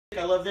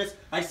I love this.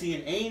 I see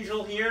an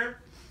angel here,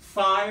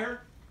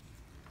 fire,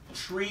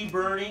 tree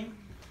burning,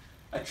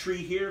 a tree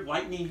here,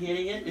 lightning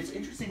hitting it. It's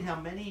interesting how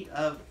many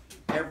of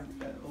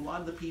a lot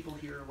of the people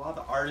here, a lot of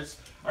the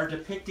artists are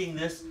depicting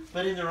this,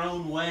 but in their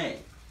own way.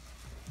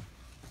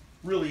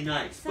 Really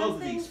nice. Both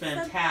of these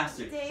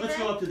fantastic. David, Let's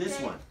go up to this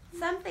one.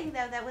 Something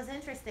though that was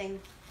interesting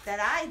that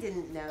I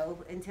didn't know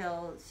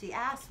until she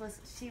asked was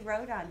she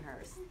wrote on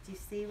hers. Do you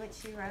see what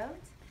she wrote?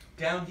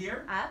 Down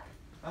here? Up.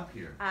 Up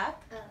here.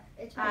 Up.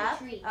 It's Up.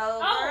 a tree.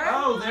 Over.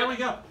 Oh, there we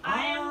go.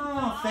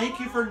 Oh, thank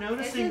you for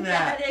noticing Isn't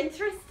that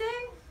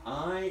interesting?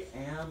 I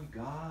am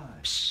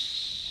God.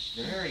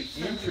 Very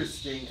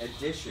interesting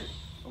addition.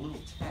 A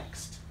little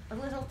text. A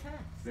little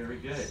text. Very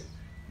good.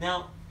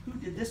 Now, who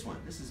did this one?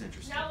 This is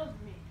interesting. That was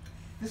me.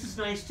 This is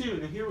nice too.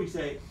 Now here we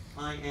say,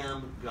 I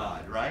am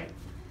God, right?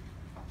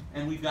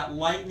 And we've got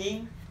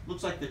lightning.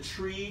 Looks like the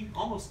tree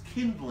almost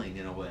kindling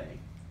in a way.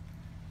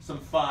 Some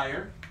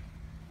fire.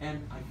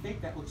 And I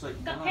think that looks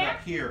like God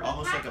up here,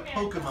 almost like a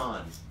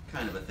Pokemon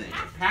kind of a thing.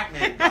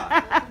 Pac-Man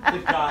God. The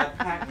God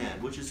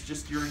Pac-Man, which is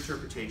just your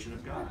interpretation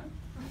of God.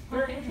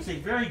 Very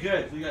interesting. Very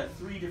good. We got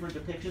 3 different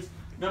depictions.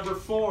 Number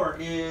 4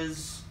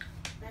 is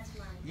That's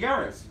mine.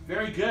 Yaris.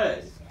 Very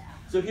good.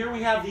 So here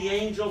we have the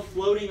angel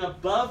floating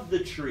above the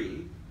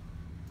tree.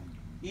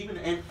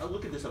 And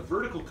look at this, a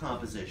vertical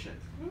composition.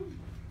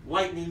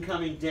 Lightning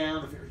coming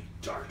down, a very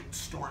dark and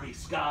stormy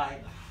sky.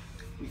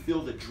 We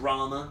feel the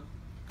drama.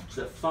 There's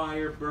a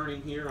fire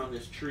burning here on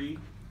this tree.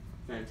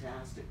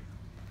 Fantastic.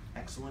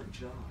 Excellent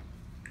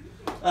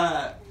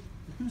job.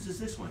 Whose is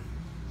this one?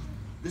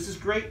 This is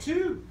great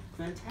too.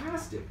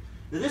 Fantastic.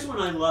 Now this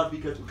one I love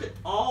because look at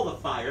all the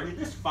fire. I mean,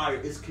 this fire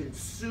is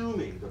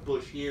consuming the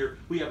bush here.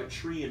 We have a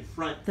tree in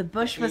front. The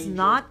bush was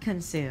not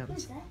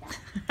consumed.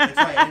 That's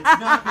right. It's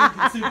not being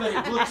consumed,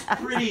 but it looks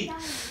pretty.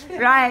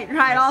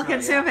 Right, all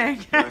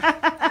consuming.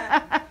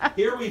 Right.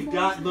 Here we've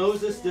got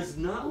Moses does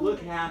not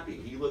look happy.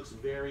 He looks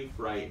very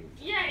frightened.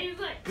 Yeah, he's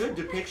like. Good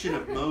depiction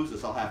of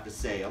Moses, I'll have to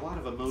say. A lot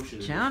of emotion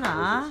in Jonah.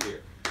 Moses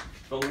here.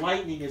 The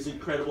lightning is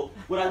incredible.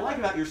 What I like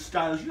about your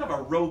style is you have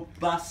a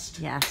robust,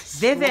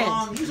 vivid.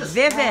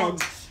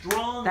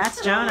 Strong That's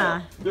style.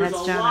 Jonah. There's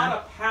That's a Jonah. lot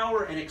of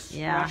power and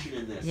expression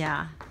in this.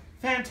 Yeah.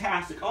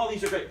 Fantastic. All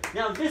these are great.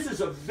 Now this is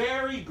a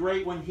very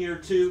great one here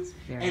too.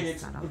 Very and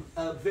it's subtle.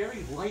 a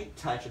very light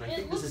touch, and I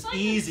think this is looks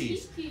like easy. a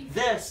teepee.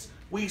 This,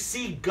 we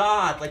see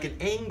God, like an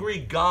angry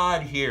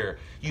God here.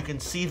 You can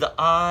see the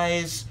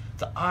eyes,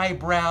 the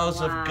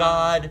eyebrows of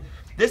God.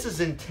 This is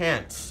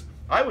intense.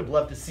 I would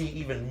love to see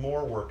even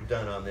more work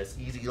done on this,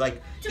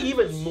 like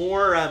even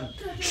more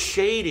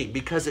shading,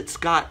 because it's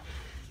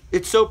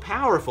so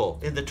powerful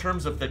in the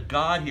terms of the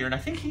God here. And I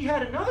think he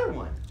had another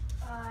one.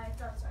 It's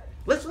outside.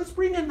 Let's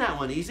bring in that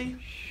one, Easy.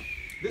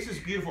 This is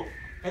beautiful.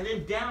 And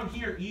then down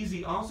here,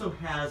 Easy also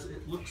has,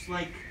 it looks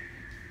like,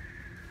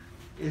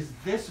 is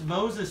this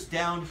Moses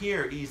down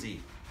here,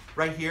 Easy?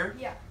 Right here?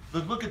 Yeah.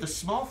 Look at the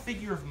small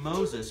figure of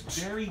Moses,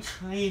 very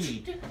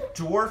tiny,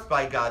 dwarfed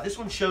by God. This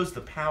one shows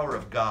the power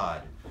of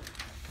God.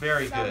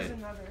 Very good.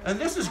 And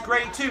this is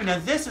great too. Now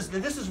this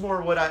is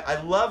more what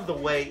I love, the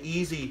way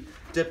Easy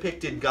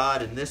depicted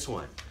God in this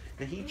one.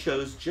 And he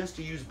chose just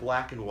to use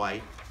black and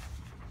white.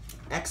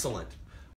 Excellent.